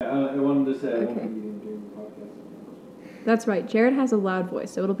just say I won't Okay. be eating during the podcast. That's right. Jared has a loud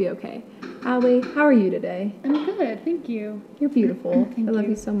voice, so it'll be okay. Allie, how are you today? I'm good, thank you. You're beautiful. Thank I love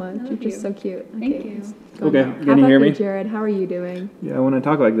you. you so much. I You're love just you. so cute. Thank you. let's go Okay, now. can How you about hear you, me? Jared? How are you doing? Yeah, I want to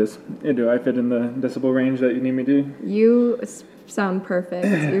talk like this. Do I fit in the decibel range that you need me to? You sound perfect.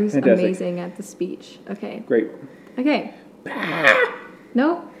 You're Fantastic. amazing at the speech. Okay. Great. Okay.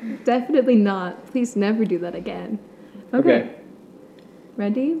 No, definitely not. Please never do that again. Okay.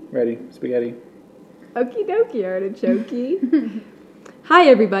 Ready? Ready. Spaghetti. Okie dokie, artichoke. Hi,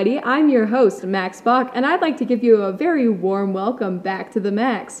 everybody. I'm your host, Max Bach, and I'd like to give you a very warm welcome back to the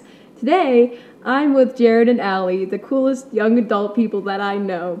Max. Today, I'm with Jared and Allie, the coolest young adult people that I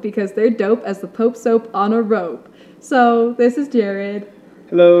know, because they're dope as the Pope soap on a rope. So, this is Jared,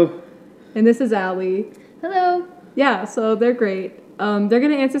 Hello. and this is Allie. Hello. Yeah, so they're great. They're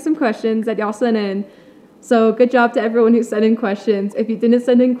going to answer some questions that y'all sent in. So good job to everyone who sent in questions. If you didn't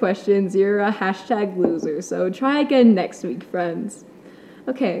send in questions, you're a hashtag loser. So try again next week, friends.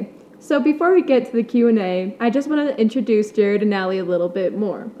 Okay, so before we get to the Q&A, I just want to introduce Jared and Allie a little bit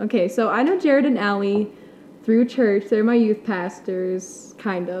more. Okay, so I know Jared and Allie through church. They're my youth pastors,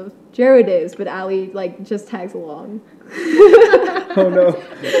 kind of. Jared is, but Allie, just tags along. Oh, no.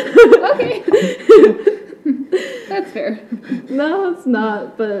 Okay. That's fair. No, it's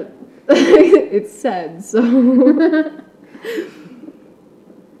not, but it's said, so.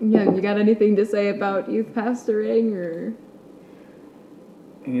 Yeah, you got anything to say about youth pastoring, or?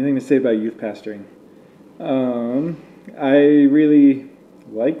 Anything to say about youth pastoring? I really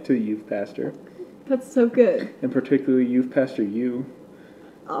like to youth pastor, That's so good. and particularly youth pastor you.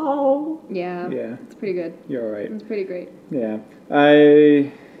 Oh. Yeah. Yeah, It's pretty good. you're all right. It's pretty great. Yeah.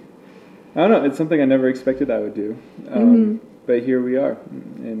 I don't know. It's something I never expected I would do. But here we are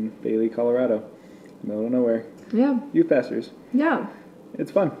in Bailey, Colorado, middle of nowhere. Yeah, Youth pastors. yeah. It's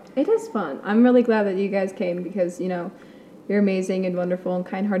fun. It is fun. I'm really glad that you guys came because, you're amazing and wonderful and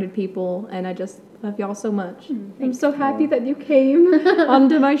kind-hearted people, and I just love y'all so much. I'm so happy that you came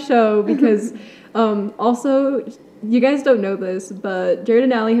onto my show because also, you guys don't know this, but Jared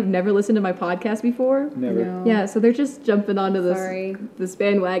and Allie have never listened to my podcast before. Never. No. Yeah, so they're just jumping onto Sorry. this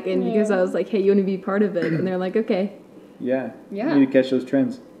bandwagon because I was like, hey, you want to be part of it? And they're like, okay. Yeah. Yeah. You need to catch those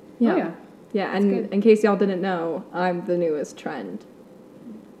trends. Yeah. Oh, yeah. Yeah, and good. in case y'all didn't know, I'm the newest trend.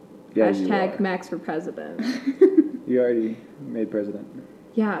 Yeah, Hashtag you are. Max for president. You already made president.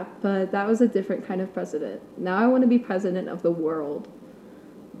 Yeah, but that was a different kind of president. Now I want to be president of the world.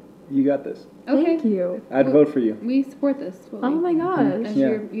 You got this. Okay. Thank you. I'd Well, vote for you. We support this. Oh my gosh. As Yeah.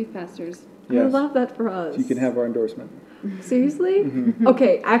 your youth pastors. I Yes. love that for us. You can have our endorsement. Seriously?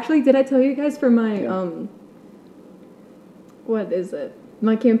 Okay, actually, did I tell you guys for my, Yeah. what is it?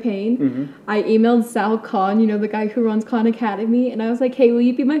 My campaign? Mm-hmm. I emailed Sal Khan, the guy who runs Khan Academy, and I was like, hey, will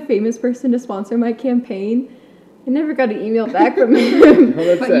you be my famous person to sponsor my campaign? I never got an email back from him. Oh,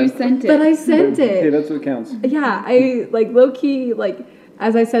 that's But sad. you sent it. But I sent Hey, it. that's what counts. Yeah, I, low-key,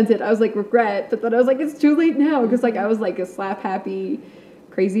 as I sent it, I was like, regret, but then I was like, it's too late now, because, I was, a slap-happy,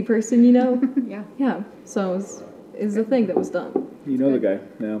 crazy person, Yeah. Yeah, so it was a thing that was done. You know the guy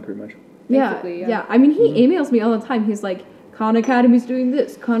now, pretty much. Basically, yeah. I mean, he emails me all the time. He's like, Khan Academy's doing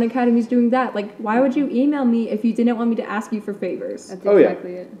this, Khan Academy's doing that. Like, why would you email me if you didn't want me to ask you for favors? That's Oh, yeah.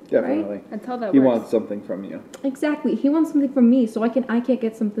 exactly it. Definitely. That's how that He works. wants something from you. Exactly. He wants something from me, so I can't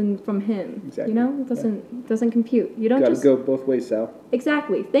get something from him. Exactly. It doesn't compute. You don't Gotta just go both ways, Sal.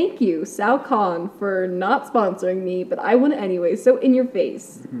 Exactly. Thank you, Sal Khan, for not sponsoring me, but I want it anyway. So in your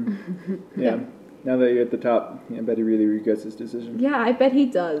face. Yeah. Now that you're at the top, I bet he really regrets his decision. Yeah, I bet he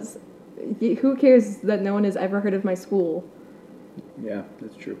does. Who cares that no one has ever heard of my school? Yeah,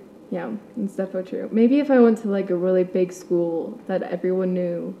 that's true. Yeah, it's definitely true. Maybe if I went to a really big school that everyone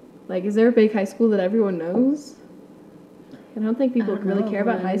knew. Is there a big high school that everyone knows? I don't think people I don't really know, care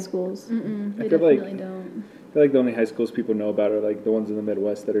about man. high schools. Mm-mm, I they feel like- definitely don't. I feel like the only high schools people know about are the ones in the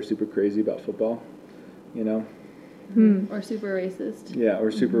Midwest that are super crazy about football. You know? Or super racist. Yeah, or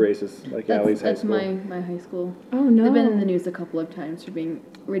super racist, like Allie's high That's school. my high school. Oh no. They've been in the news a couple of times for being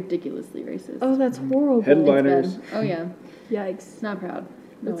ridiculously racist. Oh, that's horrible. Headliners. It's bad. Oh yeah. Yikes. Not proud.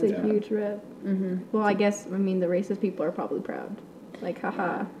 No That's one's a proud. huge rip. Mm-hmm. Well, I guess, the racist people are probably proud.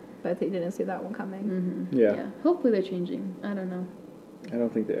 Haha. But they didn't see that one coming. Mm-hmm. Yeah. Hopefully they're changing. I don't know. I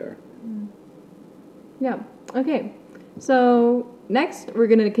don't think they are. Yeah. Okay. So next, we're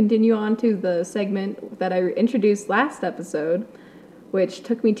going to continue on to the segment that I introduced last episode, which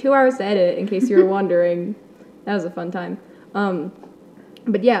took me 2 hours to edit, in case you were wondering. That was a fun time.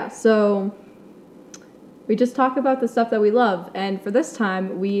 But yeah, so we just talk about the stuff that we love, and for this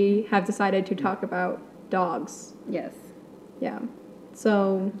time, we have decided to talk about dogs. Yes. Yeah.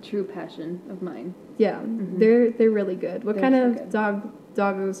 So True passion of mine. yeah, they're really good. What They're kind so of good.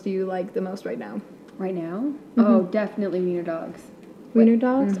 doggos do you like the most right now? Right now? Oh, definitely wiener dogs. Wiener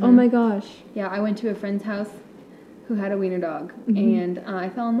dogs? Oh my gosh. Yeah, I went to a friend's house who had a wiener dog, and I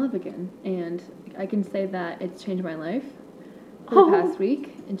fell in love again. And I can say that it's changed my life for the past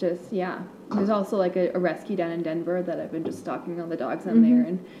week. And just, yeah. There's also like a rescue down in Denver that I've been just stalking all the dogs down there.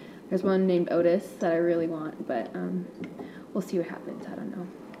 And there's one named Otis that I really want, but we'll see what happens. I don't know.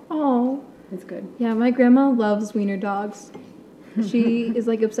 Oh. It's good. Yeah, my grandma loves wiener dogs. She is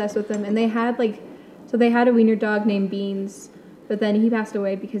like obsessed with them. And they had a wiener dog named Beans, but then he passed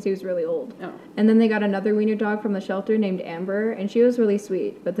away because he was really old. Oh. And then they got another wiener dog from the shelter named Amber, and she was really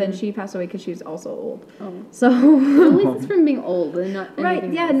sweet, but then she passed away because she was also old. Oh. So At least it's from being old and not right,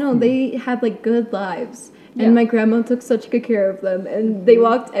 anything yeah, else. no, they had like good lives. Yeah. And my grandma took such good care of them, and they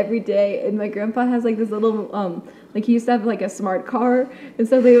walked every day. And my grandpa has like this little like he used to have like a smart car, and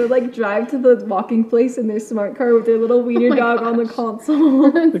so they would like drive to the walking place in their smart car with their little wiener my dog on the gosh.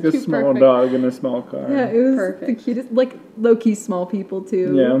 console. Like a Too small perfect. dog in a small car. Yeah, it was the Perfect. cutest, like low key small people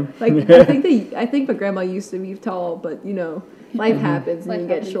too. Yeah. Like I think my grandma used to be tall, but you know, life happens and Life you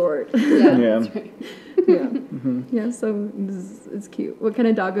get happens. short. Yeah, Yeah. that's right. Yeah, yeah. So it's cute. What kind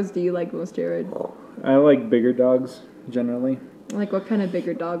of doggos do you like most, Jared? I like bigger dogs generally. Like what kind of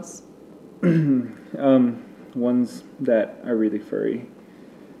bigger dogs? Ones that are really furry.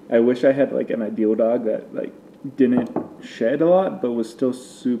 I wish I had like an ideal dog that like didn't shed a lot but was still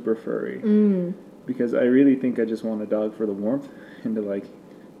super furry. Because I really think I just want a dog for the warmth and to like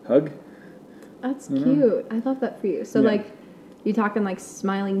hug. That's You know? cute. I love that for you. So Yeah. like, you talking like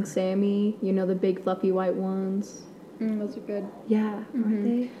Smiling Sammy? You know the big fluffy white ones? Those are good. Yeah, aren't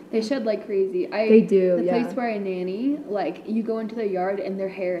they? They shed like crazy. They do, The yeah. place where I nanny, like you go into their yard and their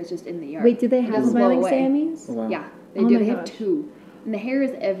hair is just in the yard. Wait, do they It have doesn't blow Smiling away. Sammies? Wow. Yeah, they Oh do. my They have gosh. 2, and the hair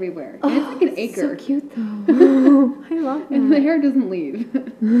is everywhere. And it's like an acre, So cute though. I love that. and the hair doesn't leave.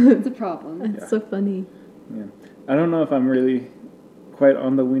 It's a problem. That's Yeah. so funny. Yeah. I don't know if I'm really quite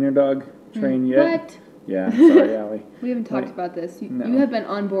on the wiener dog train yet. What? Yeah, sorry, Allie. We haven't talked Like, about this. no. You have been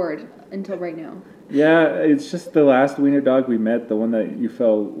on board until right now. Yeah, it's just the last wiener dog we met, the one that you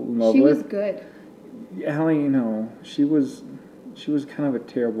fell in love She with. was good. Allie, she was kind of a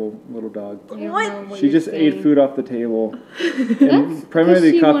terrible little dog. You don't What? know what She you're just ate saying. food off the table, That's and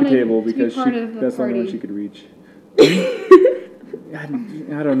primarily 'cause she coffee wanted table to be because part of the that's the only one party. she could reach. I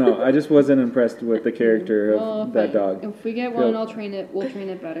don't know. I just wasn't impressed with the character Well, of that if dog. If we get Feel- one, I'll train it. We'll train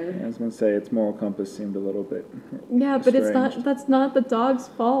it better. I was gonna say its moral compass seemed a little bit. Yeah, but it's Strange. not. That's not the dog's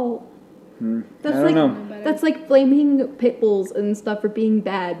fault. That's I don't like know. that's like blaming pit bulls and stuff for being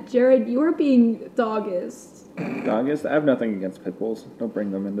bad. Jared, you're being doggist. Dogist. I have nothing against pit bulls. Don't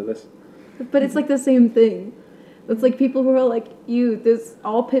bring them into this. But it's like the same thing. It's like people who are like,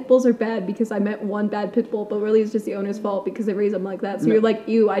 all pit bulls are bad because I met one bad pit bull, but really it's just the owner's fault because they raise them like that. So No. you're like,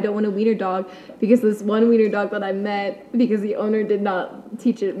 I don't want a wiener dog because this one wiener dog that I met because the owner did not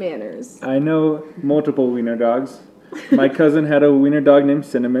teach it manners. I know multiple wiener dogs. My cousin had a wiener dog named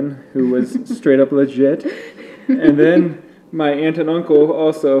Cinnamon who was straight up legit. And then my aunt and uncle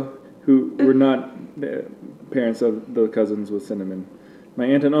also, who were not the parents of the cousins with Cinnamon. My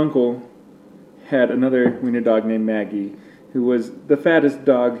aunt and uncle had another wiener dog named Maggie, who was the fattest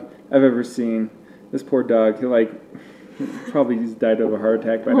dog I've ever seen. This poor dog, probably he's died of a heart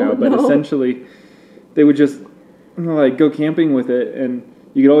attack by now, but no. essentially they would just go camping with it, and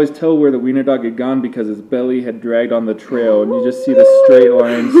you could always tell where the wiener dog had gone because his belly had dragged on the trail, and you just see the straight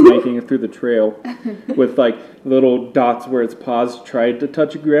line snaking through the trail with little dots where its paws tried to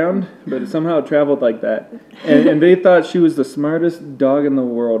touch ground, but somehow it traveled like that. And they thought she was the smartest dog in the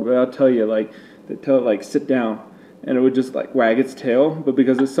world, but I'll tell you, they'd tell it sit down, and it would just wag its tail, but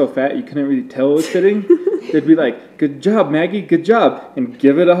because it's so fat you couldn't really tell it was sitting. They'd be like, "Good job, Maggie, good job," and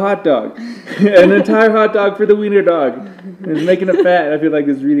give it a hot dog. An entire hot dog for the wiener dog. And making it fat, I feel like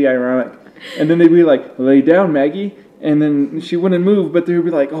is really ironic. And then they'd be like, "Lay down, Maggie," and then she wouldn't move, but they would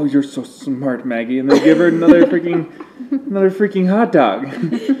be like, "Oh, you're so smart, Maggie," and they'd give her another freaking hot dog.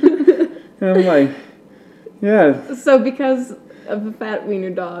 And I'm like, yeah. So because of a fat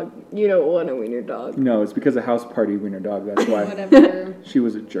wiener dog, you don't want a wiener dog. No, it's because of house party wiener dog, that's why. Whatever. She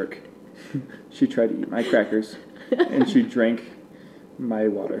was a jerk. She tried to eat my crackers, and she drank my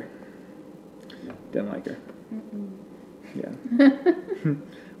water. Didn't like her. Yeah.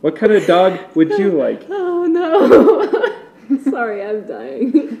 What kind of dog would you like? Oh no. Sorry, I'm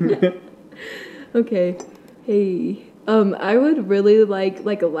dying. Okay. Hey, I would really like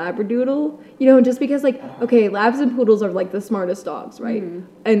a Labradoodle, you know, just because like okay, Labs and Poodles are like the smartest dogs, right?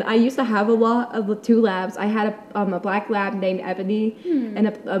 And I used to have a lot of the 2 Labs. I had a black Lab named Ebony and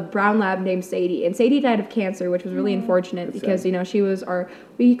a brown Lab named Sadie. And Sadie died of cancer, which was really unfortunate because you know she was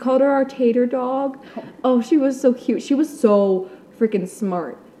we called her our tater dog. Oh, she was so cute. She was so freaking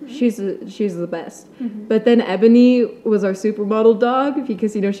smart. She's the best. But then Ebony was our supermodel dog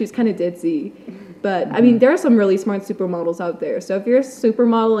because you know she's kind of ditzy. But I mean, there are some really smart supermodels out there. So if you're a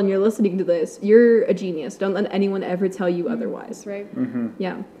supermodel and you're listening to this, you're a genius. Don't let anyone ever tell you otherwise. That's right.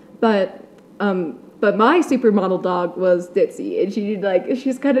 Yeah. But my supermodel dog was ditzy, and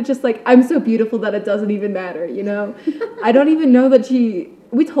she's kind of just like, I'm so beautiful that it doesn't even matter, you know. I don't even know that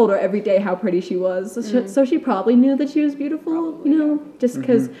we told her every day how pretty she was, so she probably knew that she was beautiful, you know, just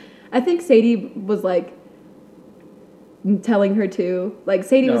because I think Sadie was like telling her to, like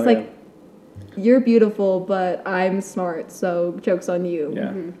Sadie was like, you're beautiful, but I'm smart, so joke's on you.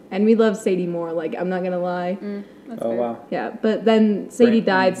 Yeah. And we love Sadie more, like, I'm not gonna lie. That's Oh, fair. wow. Yeah, but then Sadie Right.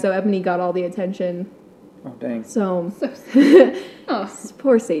 died, so Ebony got all the attention. Oh, dang. So, So sad. Oh.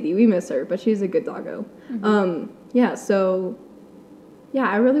 poor Sadie, we miss her, but she's a good doggo. Yeah, so, yeah,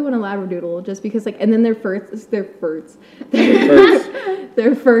 I really want a Labradoodle just because, like, and then their First. their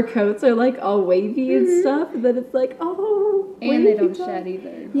fur coats are, like, all wavy and stuff, and then it's like, oh, And they wavy don't dog. shed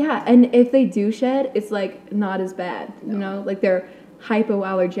either. Yeah, and if they do shed, it's, like, not as bad, you know? Like, they're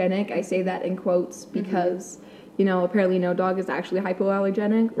hypoallergenic. I say that in quotes because, you know, apparently no dog is actually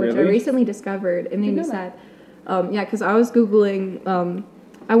hypoallergenic, which I Really? recently discovered. It made me know sad. Yeah, because I was Googling,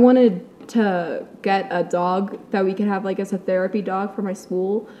 I wanted to get a dog that we could have, like, as a therapy dog for my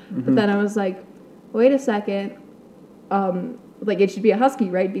school. But then I was like, wait a second. Like, it should be a husky,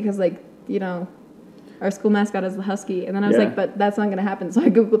 right? Because, like, you know, our school mascot is the husky. And then I was Yeah. like, but that's not going to happen. So I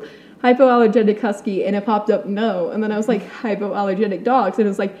Googled hypoallergenic husky, and it popped up no. And then I was like, hypoallergenic dogs. And it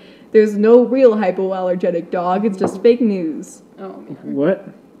was like, there's no real hypoallergenic dog. It's just fake news. Oh, man. What?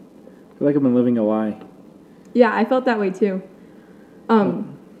 I feel like I've been living a lie. Yeah, I felt that way, too.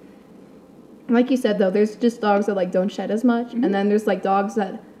 Like you said, though, there's just dogs that, like, don't shed as much. And then there's, like, dogs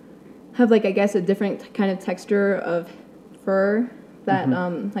that have, like, I guess a different kind of texture of fur that,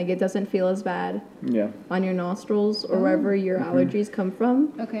 like, it doesn't feel as bad Yeah. on your nostrils or wherever your allergies come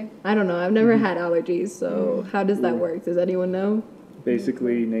from. Okay. I don't know. I've never had allergies, so how does that work? Does anyone know?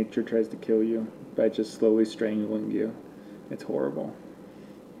 Basically, nature tries to kill you by just slowly strangling you. It's horrible.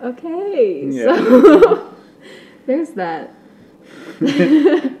 Okay, Yeah. so there's that.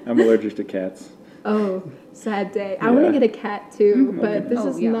 I'm allergic to cats. Oh, sad day. I want Yeah. to get a cat too, but this Oh,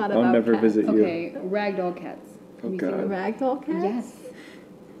 is yeah. not I'll about never cats. visit you. Okay, ragdoll cats. Oh, Have you seen God. them? Ragdoll cats? Yes.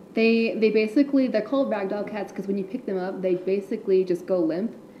 They basically, they're called ragdoll cats because when you pick them up, they basically just go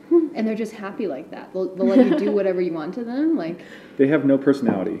limp. And they're just happy like that. They'll let you do whatever you want to them. Like, They have no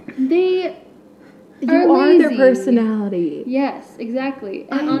personality. they You are their lazy. personality. Yes, exactly.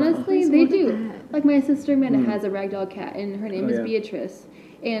 And I honestly, always they wanted do. that. Like, my sister Amanda has a ragdoll cat, and her name Oh, is yeah. Beatrice.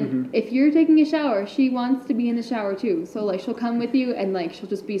 And if you're taking a shower, she wants to be in the shower too. So, like, she'll come with you, and, like, she'll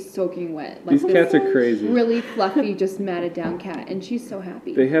just be soaking wet. Like, These cats are crazy. really fluffy, just matted down cat, and she's so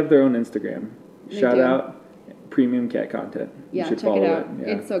happy. They have their own Instagram. They Shout do. out premium cat content. Yeah, you should check follow it out. Yeah.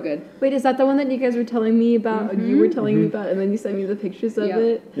 It's so good. Wait, is that the one that you guys were telling me about? You were telling me about, and then you sent me the pictures of Yeah.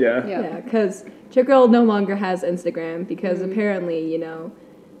 it? yeah. Yeah. Because Chick Girl no longer has Instagram because apparently, you know,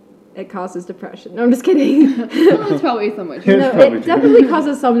 it causes depression. No, I'm just kidding. Well, it's probably so much. Yeah. No, Probably it true. definitely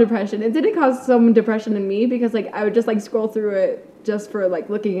causes some depression. It didn't cause some depression in me because, like, I would just, like, scroll through it just for, like,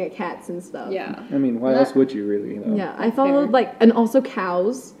 looking at cats and stuff. Yeah. I mean, why That- else would you really? You know? Yeah, I That's followed, fair. like, and also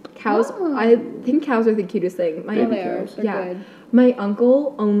cows. Cows, Oh. I think cows are the cutest thing. Yeah, Baby they are. cows. They're Yeah. good. My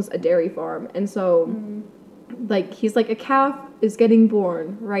uncle owns a dairy farm, and so, like, he's like, a calf is getting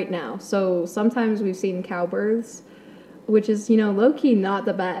born right now. So sometimes we've seen cow births, which is, you know, low-key not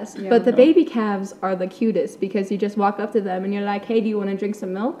the best. Yeah. But the No. baby calves are the cutest because you just walk up to them and you're like, hey, do you want to drink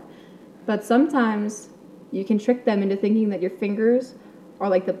some milk? But sometimes you can trick them into thinking that your fingers are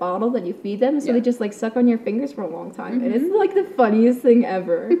like the bottle that you feed them, so Yeah. they just, like, suck on your fingers for a long time. And it's, like, the funniest thing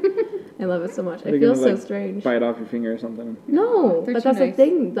ever. I love it so much. Are It they feels gonna, so like, strange. Bite off your finger or something. No, They're but too that's the nice.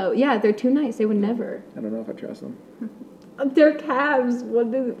 thing, though. Yeah, they're too nice. They would never. I don't know if I trust them. They're calves.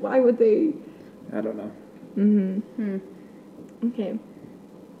 Why would they? I don't know. Okay.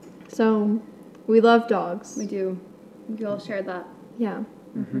 So, we love dogs. We do. We all share that. Yeah.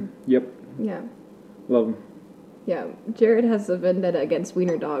 Yep. Yeah. Love them. Yeah. Jared has a vendetta against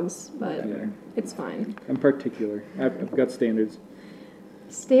wiener dogs, but Yeah. it's fine. I'm particular. I've got standards.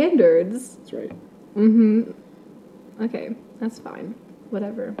 Standards. That's right. Okay, that's fine.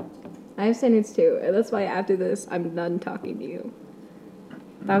 Whatever. I have standards too, and that's why after this, I'm done talking to you.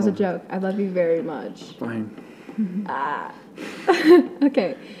 That was a joke. I love you very much. Fine.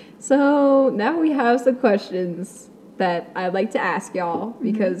 Okay, so now we have some questions that I'd like to ask y'all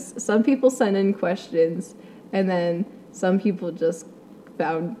because some people send in questions and then some people just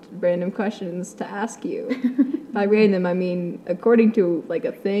found random questions to ask you. By random, I mean according to like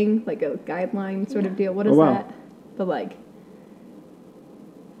a thing, like a guideline sort of deal. What is that? But like,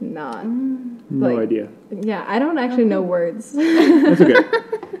 not. No idea. Yeah, I don't actually know words. That's okay.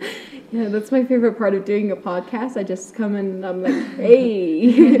 Yeah, that's my favorite part of doing a podcast. I just come in and I'm like,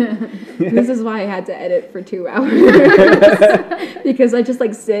 hey. This is why I had to edit for 2 hours. Because I just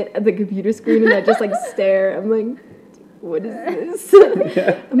like sit at the computer screen and I just like stare. I'm like, what is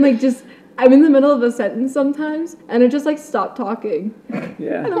this? I'm like I'm in the middle of a sentence sometimes and I just like stop talking.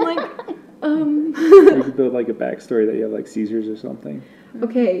 Yeah. And I'm like, You could build like a backstory that you have like seizures or something.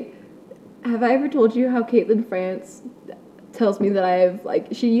 Okay, have I ever told you how Caitlin France tells me that I have, like,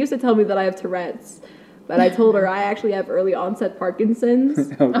 she used to tell me that I have Tourette's, but I told her I actually have early onset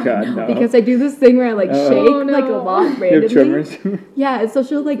Parkinson's. Oh God, no. Because I do this thing where I, like, shake, like, a lot randomly. You have tremors? Yeah, and so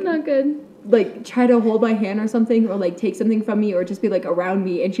she'll, like, Not good. like, try to hold my hand or something, or, like, take something from me, or just be, like, around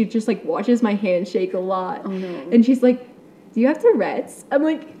me, and she just, like, watches my hand shake a lot. Oh, no. And she's like, do you have Tourette's? I'm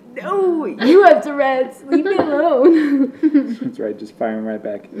like, no, you have Tourette's. Leave me alone. That's right, just firing right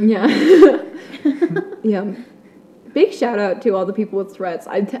back. Yeah. Yeah. Big shout out to all the people with Tourette's.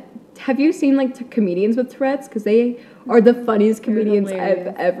 Have you seen like comedians with Tourette's? Because they are the funniest comedians I've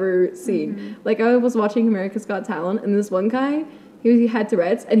ever seen. Like I was watching America's Got Talent, and this one guy, he had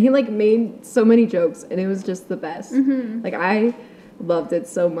Tourette's, and he like made so many jokes, and it was just the best. Like I loved it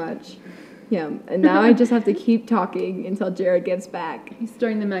so much. Yeah, and now I just have to keep talking until Jared gets back. He's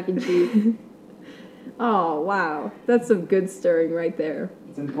stirring the mac and cheese. Oh wow, that's some good stirring right there.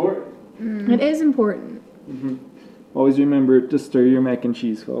 It's important. It is important. Always remember to stir your mac and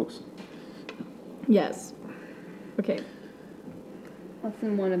cheese, folks. Yes. Okay.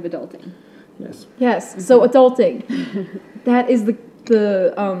 Lesson 1 of adulting. Yes. Yes. So adulting. That is the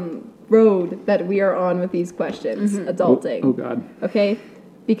road that we are on with these questions. Adulting. Oh God. Okay?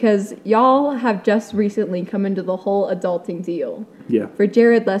 Because y'all have just recently come into the whole adulting deal. Yeah. For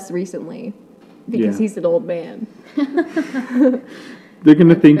Jared, less recently. Because he's an old man. They're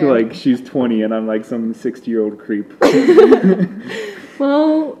gonna think fair. like she's 20 and I'm like some 60-year-old creep.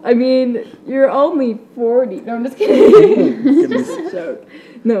 Well, I mean, you're only 40. No, I'm just kidding. It's just a joke.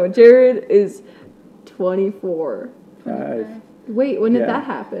 No, Jared is 24. 5, Wait, when did Yeah. that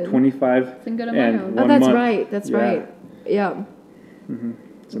happen? 25 Cinco de and Mayo. 1 Oh, that's month. right. That's Yeah. right. Yeah.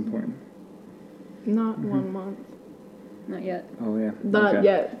 It's important. Not 1 month. Not yet. Oh yeah. Not Okay.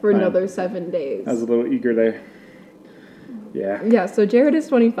 yet. For Fine. another 7 days. I was a little eager there. Yeah. Yeah, so Jared is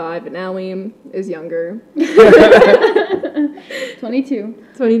 25 and Allie is younger. 22.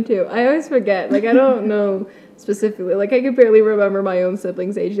 22. I always forget. Like, I don't know specifically. Like, I can barely remember my own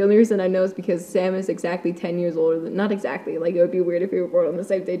siblings' age. The only reason I know is because Sam is exactly 10 years older than... Not exactly. Like, it would be weird if we were born on the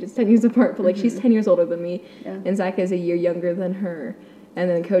same day, just 10 years apart. But, like, she's 10 years older than me. Yeah. And Zach is a year younger than her. And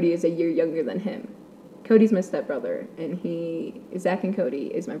then Cody is a year younger than him. Cody's my stepbrother. And Zach and Cody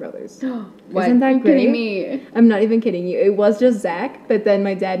is my brothers. What? Isn't that You're great? kidding me. I'm not even kidding you. It was just Zach, but then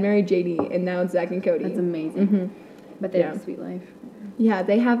my dad married JD, and now it's Zach and Cody. That's amazing. But they have Yeah. a sweet life. Yeah,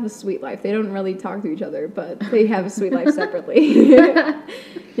 they have a sweet life. They don't really talk to each other, but they have a sweet life separately.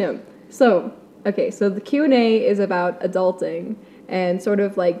 Yeah. So, okay, so the Q&A is about adulting and sort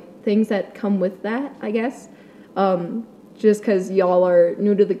of like things that come with that, I guess. Just because y'all are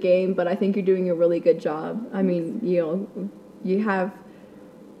new to the game, but I think you're doing a really good job. I mean, you have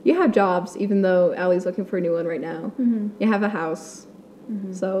jobs, even though Allie's looking for a new one right now. You have a house.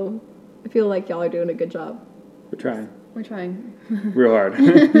 So I feel like y'all are doing a good job. We're trying We're trying. real hard.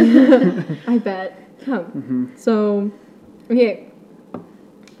 I bet. So, okay.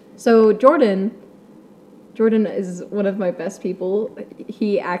 So Jordan is one of my best people.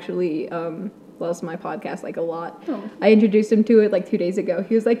 He actually loves my podcast like a lot. Oh. I introduced him to it like 2 days ago.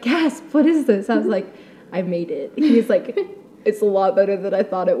 He was like, "Gasp! What is this?" I was like, "I made it." He's like, "It's a lot better than I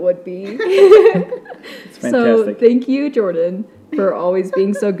thought it would be." It's So fantastic. thank you, Jordan, for always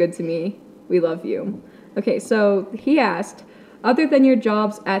being so good to me. We love you. Okay, so he asked, other than your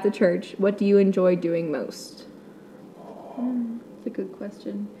jobs at the church, what do you enjoy doing most? It's a good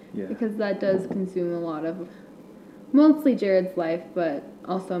question. Yeah. Because that does consume a lot of, mostly Jared's life, but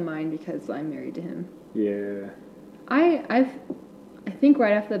also mine because I'm married to him. Yeah. I think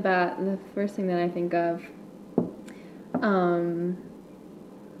right off the bat, the first thing that I think of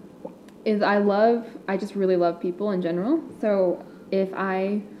is I just really love people in general. So if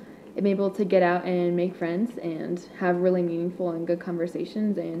I am able to get out and make friends and have really meaningful and good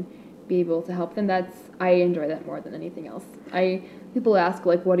conversations and be able to help them. I enjoy that more than anything else. People ask,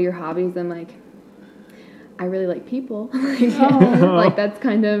 like, what are your hobbies? I'm like, I really like people. Like, that's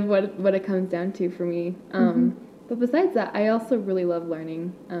kind of what it comes down to for me. But besides that, I also really love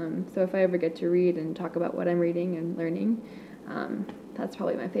learning. So if I ever get to read and talk about what I'm reading and learning, that's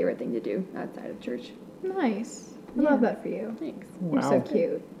probably my favorite thing to do outside of church. Nice. I love that for you. Thanks. You're so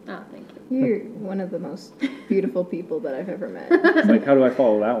cute. Oh, thank you. You're one of the most beautiful people that I've ever met. It's like, how do I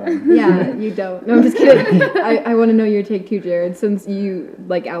follow that one? Yeah, you don't. No, I'm just kidding. I want to know your take too, Jared, since you,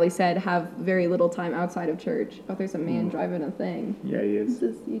 like Ali said, have very little time outside of church. Oh, there's a man driving a thing. Yeah, he is.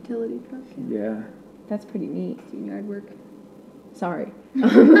 This utility truck. Yeah. That's pretty neat. Doing yard work. Sorry.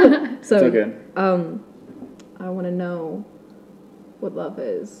 It's okay. I want to know what love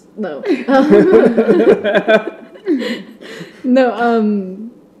is. No. No,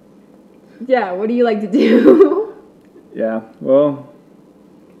 yeah, what do you like to do? Yeah, well,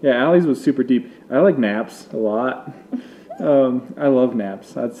 yeah, Allie's was super deep. I like naps a lot. I love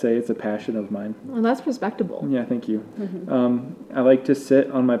naps. I'd say it's a passion of mine. Well, that's respectable. Yeah, thank you. I like to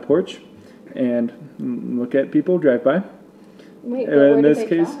sit on my porch and look at people drive by. Wait, In this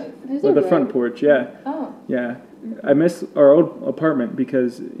case, or the front porch, yeah. Oh. Yeah. I miss our old apartment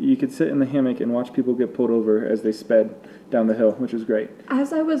because you could sit in the hammock and watch people get pulled over as they sped down the hill, which was great.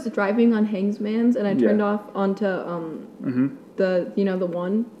 As I was driving on Hangsmans and I turned off onto the the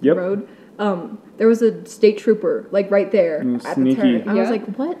one road, there was a state trooper like right there at the turn. I was like,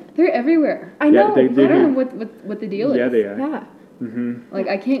 what? They're everywhere. I know. They I don't know what the deal is. Yeah, they are. Yeah. Like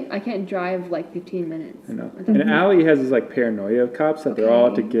I can't drive like 15 minutes. I know. And Allie has this like paranoia of cops that they're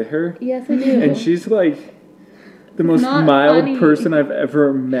all out to get her. Yes, I do. And she's like the most not mild funny. person I've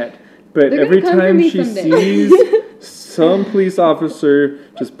ever met. But They're every gonna come for time me she someday. sees some police officer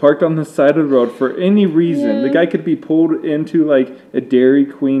just parked on the side of the road for any reason, the guy could be pulled into like a Dairy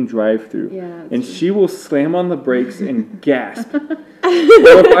Queen drive-thru, and she will slam on the brakes and gasp. Or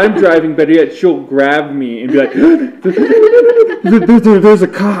if I'm driving, better yet, she'll grab me and be like, "There's a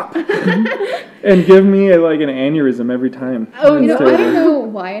cop," and give me like an aneurysm every time. Oh, I It's don't terrible. know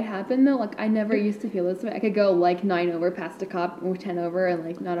why it happened though. Like I never used to feel this way. I could go like 9 over past a cop or 10 over and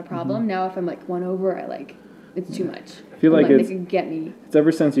like not a problem. Now if I'm like 1 over, it's too much. I feel like they it's can get me.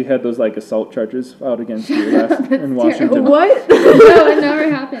 ever since you had those like assault charges filed against you last in Washington. What? No, it never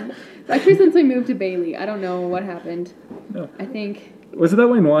happened. Actually, since we moved to Bailey, I don't know what happened. No. I think Was it that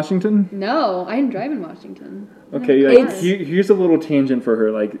way in Washington? no, I didn't drive in Washington. Okay, Oh, like, here's a little tangent for her,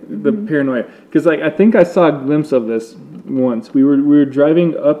 like the paranoia, because like I think I saw a glimpse of this once. We were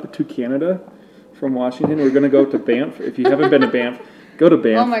driving up to Canada from Washington. We're gonna go to Banff. If you haven't been to Banff, go to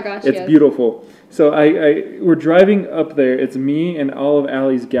Banff. Oh my gosh, it's yes. beautiful. So we're driving up there. It's me and all of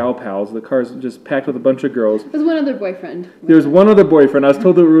Allie's gal pals. The car's just packed with a bunch of girls. There's one other boyfriend. There was one other boyfriend. I was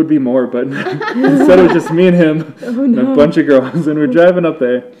told there would be more, but instead it was just me and him and a bunch of girls. And we're driving up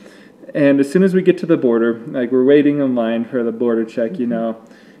there. And as soon as we get to the border, like we're waiting in line for the border check,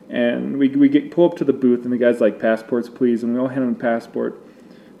 and we pull up to the booth, and the guy's like, "Passports, please," and we all hand him a passport.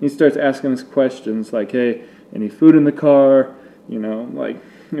 And he starts asking us questions like, "Hey, any food in the car? Like,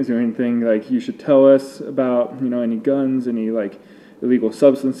 is there anything like you should tell us about? Any guns, any like illegal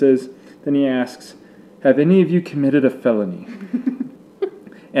substances?" Then he asks, "Have any of you committed a felony?"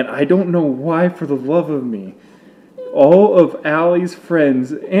 And I don't know why, for the love of me, all of Allie's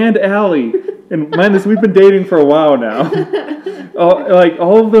friends and Allie, and mind this, we've been dating for a while now.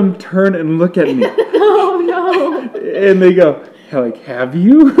 All of them turn and look at me. Oh no! And they go, like, "Have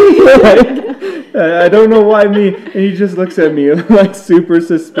you?" I don't know why me. And he just looks at me like super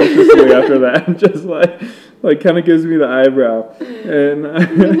suspiciously after that, just like kind of gives me the eyebrow. And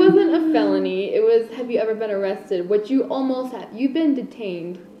It wasn't a felony. It was, have you ever been arrested? Which you almost have. You've been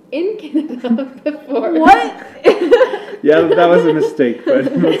detained in Canada before. What? yeah, that was a mistake.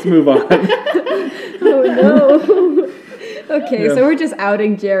 But let's move on. Oh no. Okay, so we're just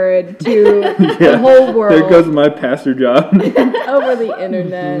outing Jared to the whole world There goes my pastor job. over the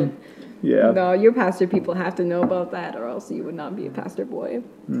internet. Yeah. No, your pastor people have to know about that, or else you would not be a pastor boy.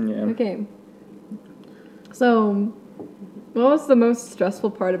 Yeah. Okay. So, what was the most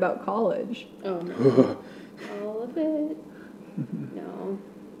stressful part about college? Oh no. All of it. No.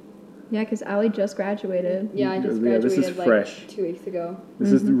 Yeah, because Allie just graduated. Yeah, I just Yeah, graduated this is like fresh. 2 weeks ago.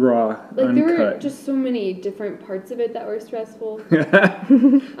 This is raw, Like there were uncut. just so many different parts of it that were stressful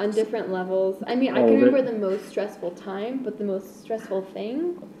on different levels. I mean, I All can of it. remember the most stressful time, but the most stressful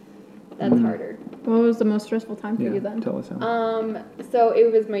thing, that's harder. What was the most stressful time for Yeah, you then? tell us how. So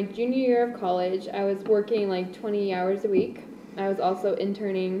it was my junior year of college. I was working like 20 hours a week. I was also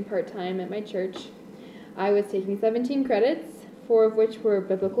interning part-time at my church. I was taking 17 credits, 4 of which were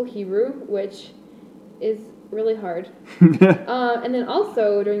Biblical Hebrew, which is really hard. And then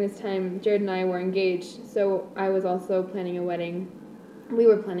also during this time, Jared and I were engaged, so I was also planning a wedding. We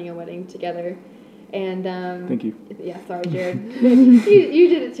were planning a wedding together. And Thank you. yeah, sorry, Jared. you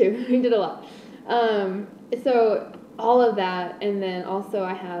did it too. You did a lot. So all of that, and then also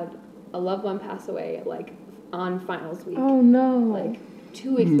I had a loved one pass away like on finals week. Oh no. Like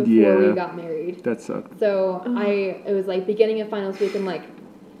 2 weeks before we got married. That sucked. So it was like beginning of finals week, and like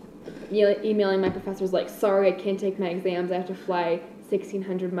emailing my professors like, sorry, I can't take my exams. I have to fly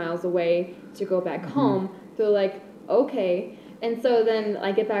 1,600 miles away to go back home. So like, okay. And so then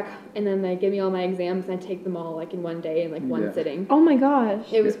I get back, and then they give me all my exams, and I take them all like in one day in like one sitting. Oh my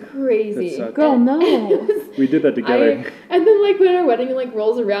gosh. It was crazy. Girl, no. We did that together. And then like when our wedding like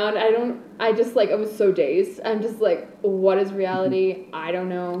rolls around, I was so dazed. I'm just like, what is reality? I don't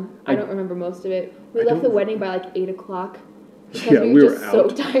know. I don't remember most of it. We left the wedding by like 8 o'clock. Because we were just so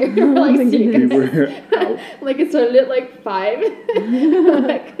tired. We were out. Like it started at like 5.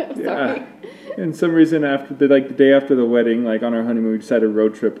 Like, I'm sorry. And some reason after the day after the wedding, like on our honeymoon, we decided a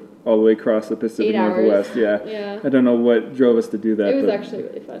road trip all the way across the Pacific 8 hours. Northwest. Yeah. I don't know what drove us to do that. It was actually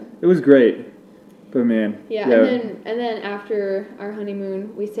really fun. It was great. But man. Yeah. And then after our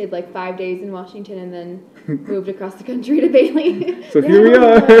honeymoon, we stayed like 5 days in Washington and then moved across the country to Bailey. So here we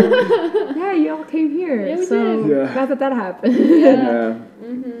are. Yeah, y'all came here. Yeah, we so did. glad that happened. Yeah.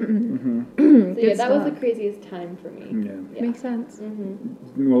 So yeah, that was the craziest time for me. Yeah. Makes sense.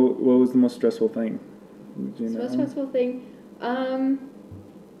 What was the most stressful thing? Most stressful thing? I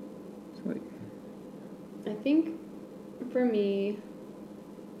think for me,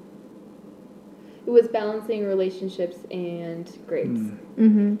 it was balancing relationships and grades.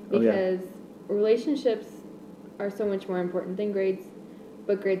 Because relationships are so much more important than grades,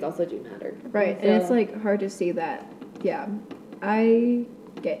 but grades also do matter. Right, and it's like hard to see that. Yeah, I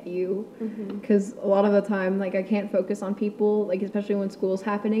get you, because a lot of the time, like, I can't focus on people, like, especially when school's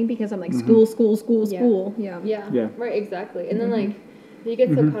happening, because I'm like, school. Yeah, right, exactly. And then, like, if you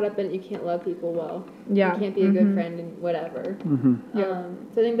get so caught up in it, you can't love people well. Yeah. You can't be a good friend and whatever. So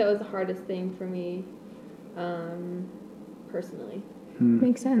I think that was the hardest thing for me, personally.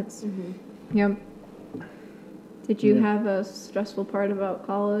 Makes sense. Yep. Did you have a stressful part about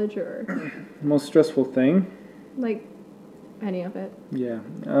college, or most stressful thing? Like, any of it? Yeah.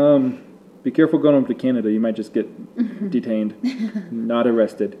 Be careful going up to Canada. You might just get detained, not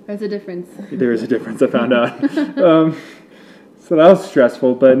arrested. There's a difference. There is a difference, I found out. So that was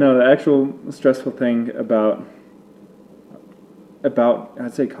stressful, but no, the actual stressful thing about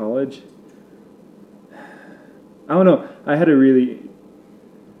I'd say college, I don't know. I had a really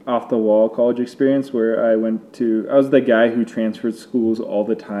off-the-wall college experience where I was the guy who transferred schools all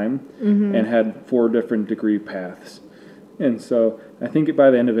the time and had 4 different degree paths. And so I think by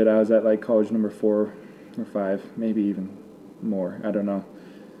the end of it, I was at like college number 4 or 5, maybe even more. I don't know.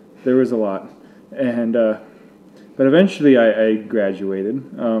 There was a lot. And but eventually I graduated.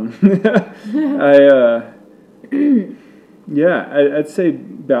 I'd say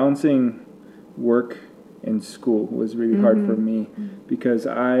balancing work and school was really hard for me because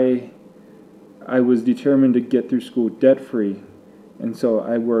I was determined to get through school debt-free. And so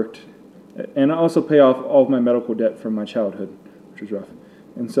I worked, and I also pay off all of my medical debt from my childhood, which was rough.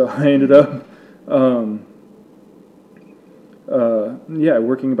 And so I ended up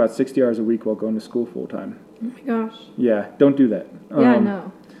working about 60 hours a week while going to school full-time. Oh my gosh. Yeah, don't do that.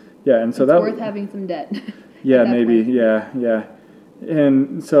 No. Yeah, and so it's worth having some debt. Yeah, maybe. Point. Yeah.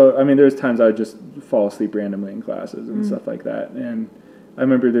 And so, I mean, there's times I would just fall asleep randomly in classes and stuff like that. And I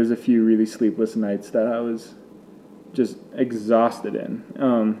remember there's a few really sleepless nights that I was just exhausted in.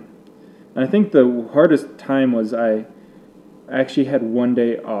 And I think the hardest time was I actually had one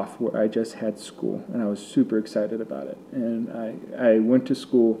day off where I just had school, and I was super excited about it. And I went to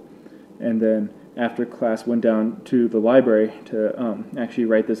school, and then after class went down to the library to actually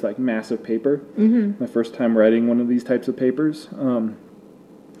write this like massive paper. My first time writing one of these types of papers. And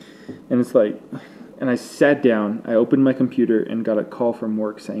it's like, and I sat down, I opened my computer and got a call from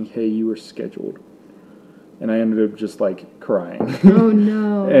work saying, "Hey, you were scheduled." And I ended up just like crying. Oh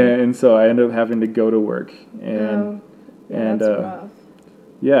no. And so I ended up having to go to work. And that's rough.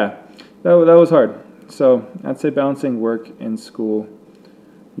 Yeah, that was hard. So I'd say balancing work and school.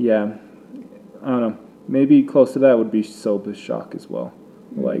 Yeah. I don't know. Maybe close to that would be syllabus shock as well.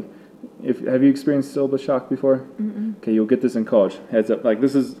 Like, have you experienced syllabus shock before? Okay, you'll get this in college. Heads up. Like,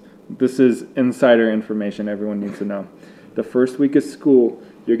 this is insider information everyone needs to know. The first week of school,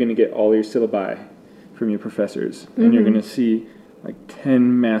 you're going to get all your syllabi from your professors, and you're going to see like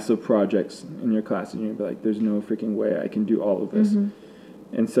 10 massive projects in your class, and you're going to be like, there's no freaking way I can do all of this.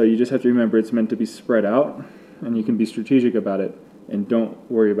 And so you just have to remember it's meant to be spread out, and you can be strategic about it, and don't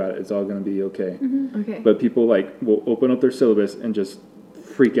worry about it. It's all going to be okay. Okay. But people like will open up their syllabus and just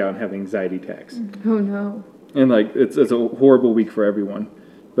freak out and have anxiety attacks. Oh no. And like it's a horrible week for everyone.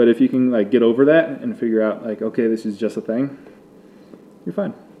 But if you can like get over that and figure out like, okay, this is just a thing, you're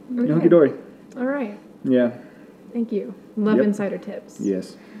fine. Okay. Hunky dory. All right. Yeah. Thank you. Love Yep. insider tips.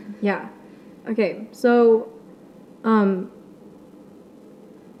 Yes. Yeah. Okay. So,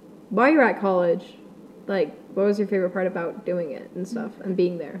 while you're at college, like, what was your favorite part about doing it and stuff and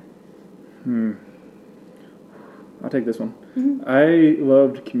being there? I'll take this one. I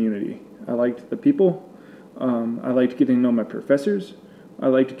loved community. I liked the people. I liked getting to know my professors. I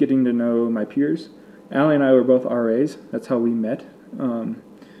liked getting to know my peers. Allie and I were both RAs. That's how we met.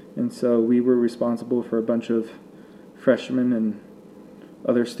 And so we were responsible for a bunch of freshmen and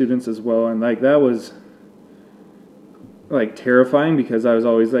other students as well. And like that was like terrifying because I was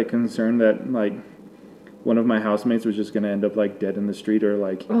always like concerned that like one of my housemates was just going to end up like dead in the street or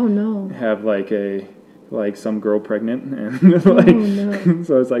like Oh no. have like some girl pregnant and like no.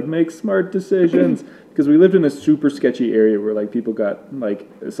 so it's like make smart decisions because we lived in a super sketchy area where like people got like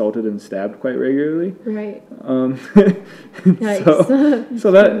assaulted and stabbed quite regularly. Right.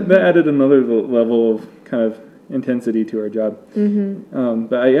 So that added another level of kind of intensity to our job.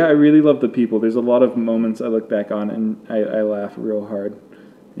 But I really love the people. There's a lot of moments I look back on and I laugh real hard.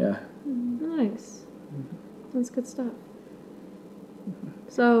 Yeah. Nice. That's good stuff.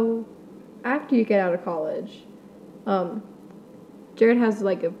 So, after you get out of college, Jared has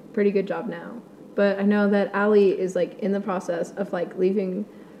like a pretty good job now, but I know that Allie is like in the process of like leaving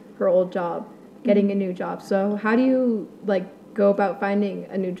her old job, getting a new job. So how do you like go about finding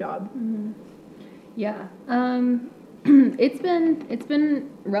a new job? Yeah. It's been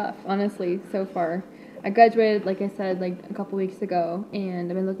rough, honestly, so far. I graduated, like I said, like a couple weeks ago, and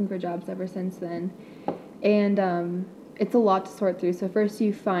I've been looking for jobs ever since then. And it's a lot to sort through. So first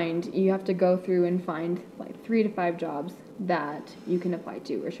you have to go through and find like 3 to 5 jobs that you can apply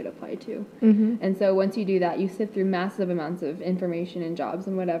to or should apply to. And so once you do that, you sift through massive amounts of information and jobs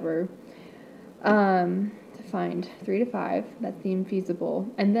and whatever to find 3 to 5 that seem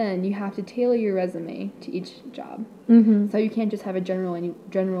feasible. And then you have to tailor your resume to each job. So you can't just have a general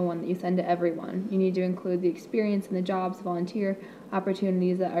one that you send to everyone. You need to include the experience and the jobs, volunteer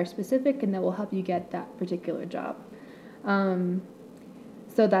opportunities that are specific and that will help you get that particular job.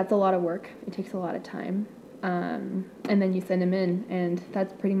 So that's a lot of work. It takes a lot of time. And then you send them in, and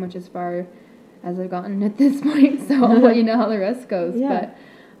that's pretty much as far as I've gotten at this point. So I'll let you know how the rest goes. Yeah.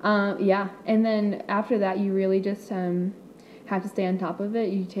 But yeah. And then after that, you really just have to stay on top of it.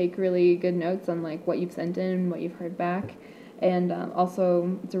 You take really good notes on like what you've sent in, what you've heard back. And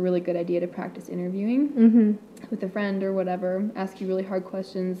also, it's a really good idea to practice interviewing with a friend or whatever. Ask you really hard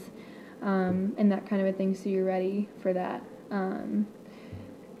questions and that kind of a thing, so you're ready for that.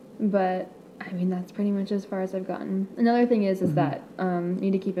 But I mean, that's pretty much as far as I've gotten. Another thing is that you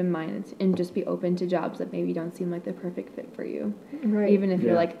need to keep in mind and just be open to jobs that maybe don't seem like the perfect fit for you. Right. Even if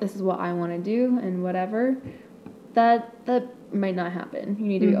you're like, this is what I want to do and whatever, that might not happen. You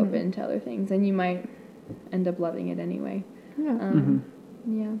need to be open to other things, and you might end up loving it anyway. Yeah.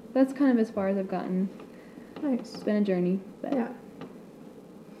 Yeah, that's kind of as far as I've gotten. Nice. It's been a journey, but Yeah.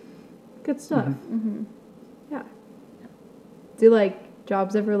 Good stuff. Yeah. Do like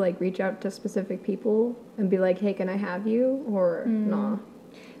jobs ever like reach out to specific people and be like, hey, can I have you? Or nah?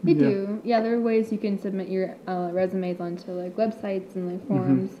 They do. Yeah, there are ways you can submit your resumes onto like websites and like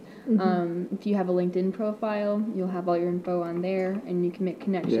forums. If you have a LinkedIn profile, you'll have all your info on there, and you can make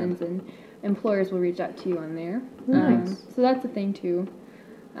connections, and employers will reach out to you on there. Nice. So that's a thing too.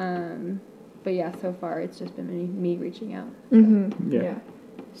 But yeah, so far it's just been me reaching out. Yeah.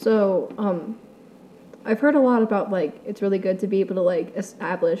 So, I've heard a lot about like it's really good to be able to like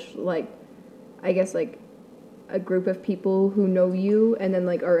establish like, I guess like a group of people who know you and then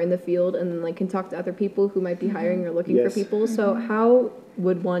like are in the field and then like can talk to other people who might be hiring or looking for people. So how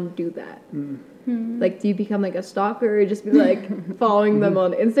would one do that? Like, do you become like a stalker or just be like following them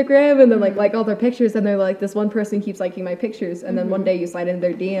on Instagram and then like all their pictures and they're like, this one person keeps liking my pictures and then one day you slide into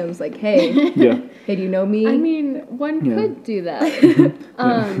their DMs like, hey, hey, do you know me? I mean, one could do that.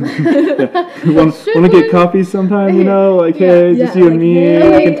 Want to get coffee sometime, you know? Like, hey, just you and me,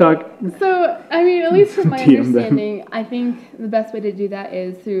 we can talk. So, I mean, at least from my DM them. understanding, I think the best way to do that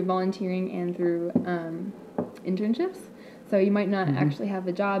is through volunteering and through internships. So you might not actually have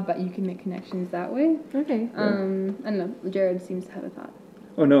a job, but you can make connections that way. Okay. I don't know. Jared seems to have a thought.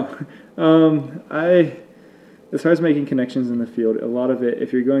 Oh no, as far as making connections in the field, a lot of it,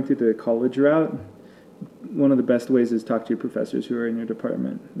 if you're going through the college route, one of the best ways is talk to your professors who are in your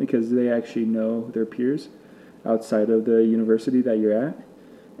department because they actually know their peers outside of the university that you're at,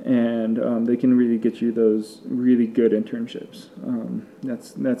 and they can really get you those really good internships.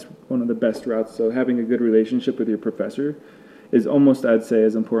 That's one of the best routes. So having a good relationship with your professor is almost, I'd say,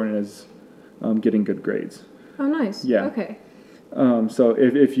 as important as getting good grades. Oh, nice. Yeah. Okay. So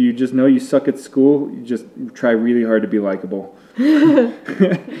if you just know you suck at school, you just try really hard to be likable.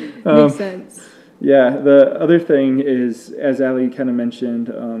 Makes sense. Yeah, the other thing is, as Ali kind of mentioned,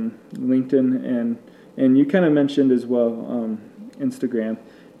 LinkedIn and you kind of mentioned as well, Instagram,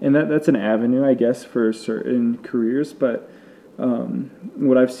 and that's an avenue, I guess, for certain careers. But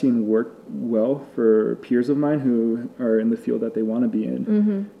what I've seen work well for peers of mine who are in the field that they want to be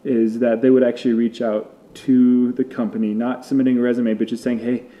in is that they would actually reach out to the company, not submitting a resume, but just saying,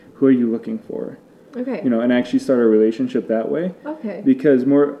 "Hey, who are you looking for?" Okay. And actually start a relationship that way. Okay. Because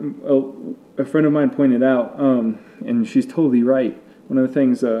a friend of mine pointed out, and she's totally right. One of the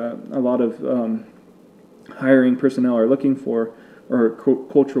things a lot of hiring personnel are looking for are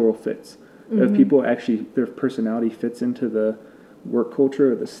cultural fits. If people actually their personality fits into the work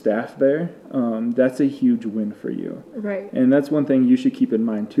culture of the staff there, that's a huge win for you. Right. And that's one thing you should keep in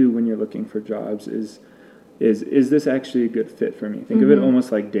mind too when you're looking for jobs is this actually a good fit for me? Think of it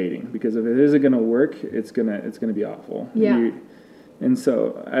almost like dating, because if it isn't going to work, it's gonna be awful. Yeah. And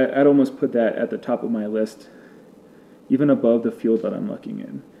so I'd almost put that at the top of my list, even above the field that I'm looking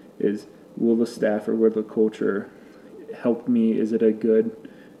in, is will the staff or will the culture help me? Is it a good,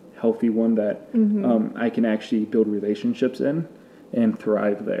 healthy one that I can actually build relationships in and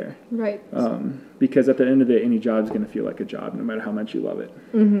thrive there? Right. Because at the end of the day, any job is going to feel like a job, no matter how much you love it.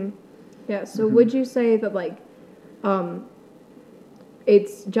 Yeah. So would you say that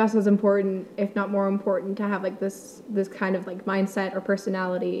it's just as important, if not more important, to have this kind of mindset or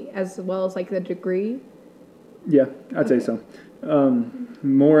personality as well as the degree? Yeah, I'd say so.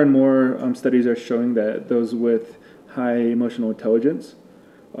 More and more studies are showing that those with high emotional intelligence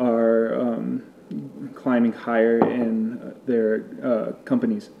are climbing higher in their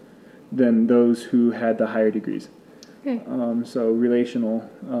companies than those who had the higher degrees. Okay. So relational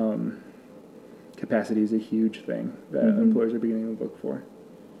capacity is a huge thing that employers are beginning to look for.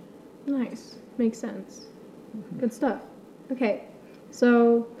 Nice. Makes sense. Good stuff. Okay.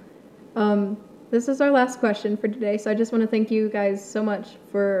 So this is our last question for today. So I just want to thank you guys so much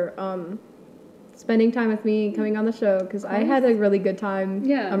for spending time with me, coming on the show, because I had a really good time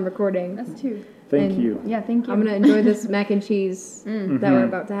recording. Us too. Thank you. Yeah, thank you. I'm going to enjoy this mac and cheese that we're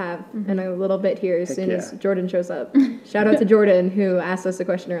about to have in a little bit here as soon as Jordan shows up. Shout out to Jordan, who asked us a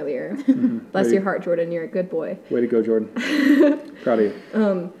question earlier. Bless your heart, Jordan. You're a good boy. Way to go, Jordan. Proud of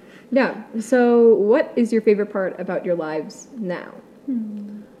you. Yeah. So what is your favorite part about your lives now?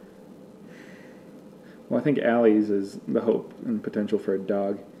 Well, I think Allie's is the hope and potential for a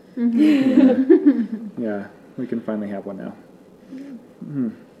dog. Yeah, we can finally have one now.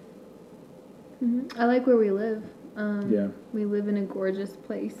 I like where we live. We live in a gorgeous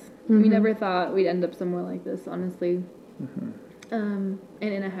place. We never thought we'd end up somewhere like this, honestly. And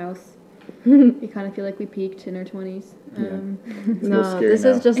in a house. We kind of feel like we peaked in our 20s. No, this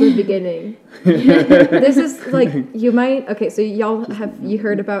is just the beginning. This is you might, okay, so you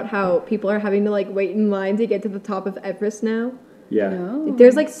heard about how people are having to wait in line to get to the top of Everest now? Yeah. No.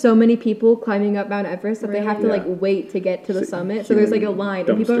 There's so many people climbing up Mount Everest that they have to Yeah. wait to get to the It's a summit. So there's a human line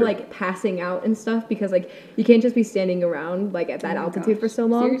and people are dumpster. passing out and stuff because you can't just be standing around at that altitude for so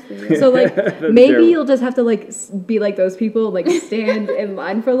long. Seriously. So That's maybe terrible. you'll just have to be like those people, stand in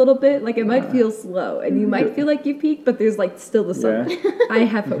line for a little bit. It might feel slow and you might feel like you peaked, but there's still the summit. I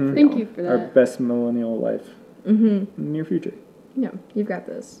have hope for Thank y'all. you for Our that. best millennial life in the near future. Yeah, you've got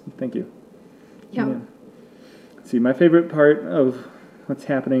this. Thank you. Yeah. See, my favorite part of what's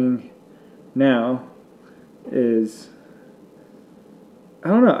happening now is, I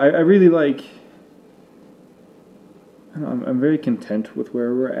don't know, I really I'm very content with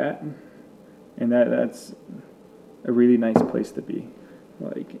where we're at, and that's a really nice place to be.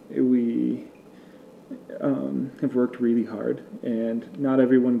 We have worked really hard, and not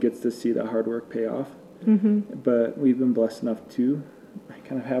everyone gets to see that hard work pay off, but we've been blessed enough to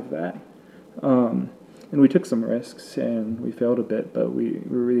kind of have that. And we took some risks, and we failed a bit, but we're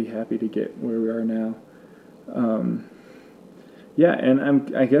really happy to get where we are now. And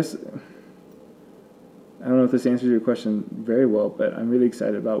I guess, I don't know if this answers your question very well, but I'm really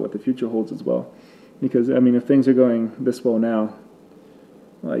excited about what the future holds as well. Because, if things are going this well now,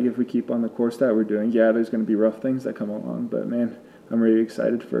 if we keep on the course that we're doing, there's going to be rough things that come along, but man, I'm really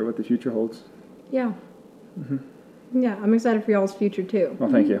excited for what the future holds. Yeah. Yeah, I'm excited for y'all's future too.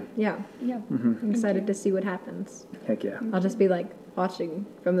 Well, thank you. Yeah, Yeah. I'm excited to see what happens. Heck yeah. I'll just be like watching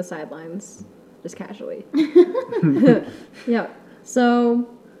from the sidelines, just casually. Yeah. So,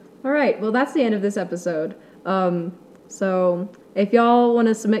 all right. Well, that's the end of this episode. So if y'all want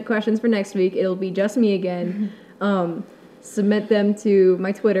to submit questions for next week, it'll be just me again. Submit them to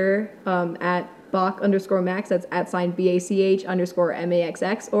my Twitter at Bach_Max. That's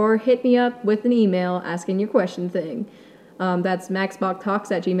 @BACH_MAXX, or hit me up with an email asking your question thing. That's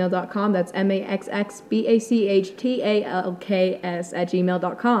maxbachtalks@gmail.com. That's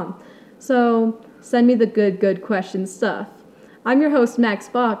MAXXBACHTALKS@gmail.com. So send me the good question stuff. I'm your host, Max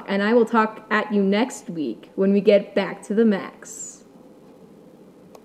Bach, and I will talk at you next week when we get back to the Max.